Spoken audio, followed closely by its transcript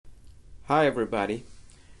Hi everybody.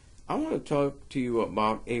 I want to talk to you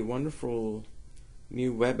about a wonderful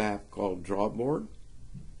new web app called Drawboard.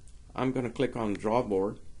 I'm going to click on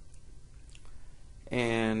Drawboard,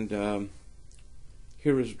 and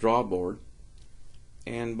here is Drawboard.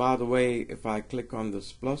 And by the way, if I click on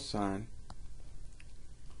this plus sign,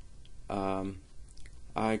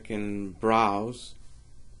 I can browse.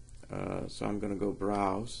 So I'm going to go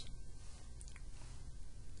browse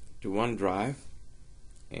to OneDrive,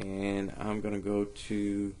 and I'm going to go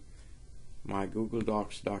to my Google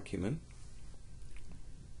Docs document,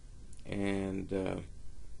 and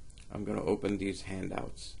I'm going to open these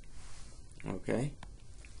handouts. Okay.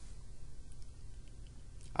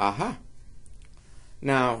 Aha.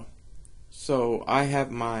 Now, so I have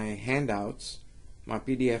my handouts, my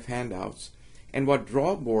PDF handouts, and what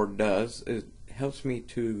Drawboard does is helps me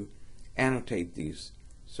to annotate these.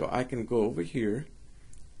 So I can go over here,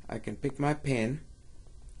 I can pick my pen.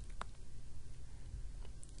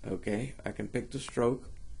 Okay, I can pick the stroke.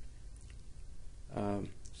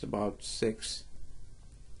 It's about 6,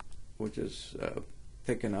 which is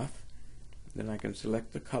thick enough. Then I can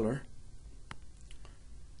select the color,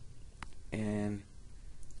 and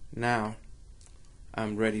now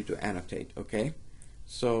I'm ready to annotate. Okay,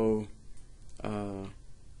 so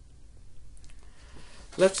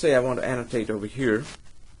let's say I want to annotate over here.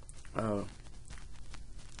 I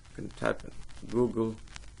can type in Google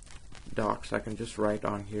Docs. I can just write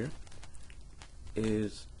on here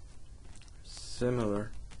is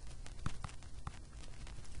similar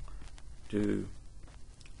to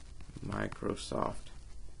Microsoft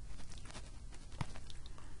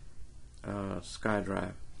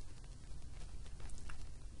SkyDrive.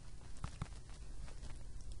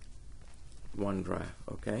 OneDrive,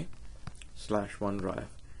 okay, /OneDrive.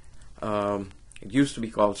 It used to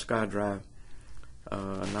be called SkyDrive.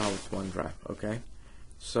 Now it's OneDrive. Okay,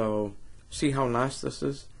 so see how nice this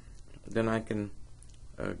is. Then I can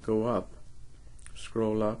go up,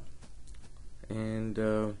 scroll up, and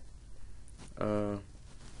all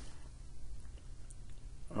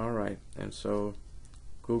right. And so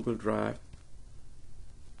Google Drive,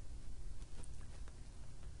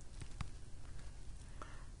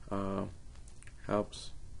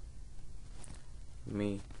 helps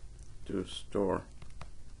me to store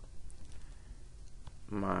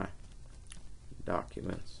my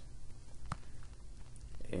documents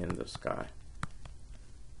in the sky.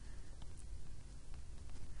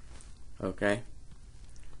 Okay,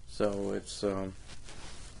 so it's so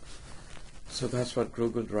that's what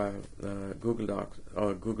Google Drive, Google Docs,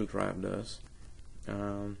 or Google Drive does.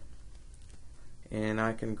 And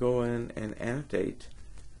I can go in and annotate.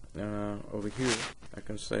 Over here I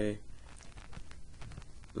can say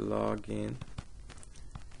log in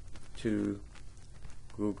to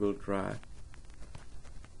Google Drive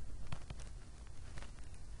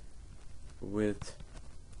with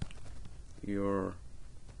your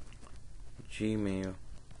Gmail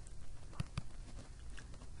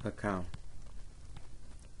account.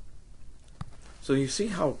 So you see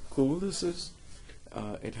how cool this is?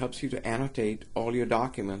 It helps you to annotate all your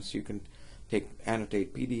documents. You can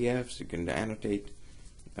annotate PDFs, you can annotate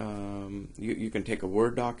you can take a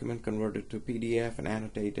Word document, convert it to PDF and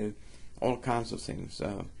annotate it, all kinds of things,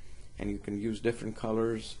 and you can use different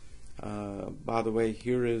colors. By the way,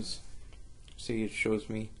 here is, see, it shows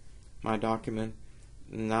me my document.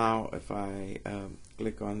 Now if I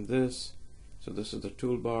click on this, so this is the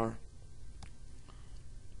toolbar.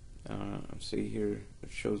 See here,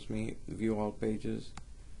 it shows me view all pages.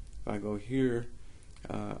 If I go here,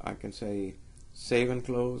 I can say save and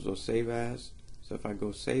close or save as. So if I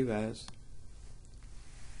go save as,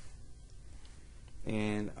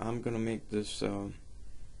 and I'm gonna make this I'm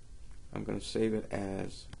gonna save it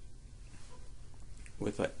as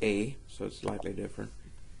with a A, so it's slightly different,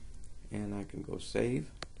 and I can go save.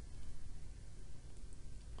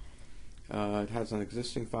 It has an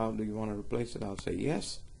existing file. Do you want to replace it? I'll say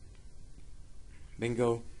yes.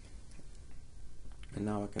 Bingo. And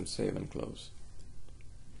now I can save and close.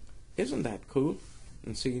 Isn't that cool?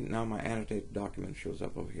 And see, now my annotated document shows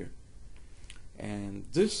up over here. And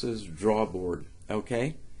this is Drawboard,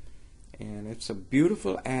 okay? And it's a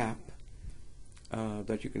beautiful app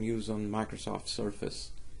that you can use on Microsoft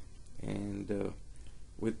Surface. And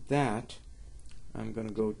with that, I'm going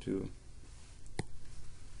to go to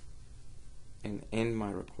and end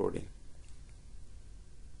my recording.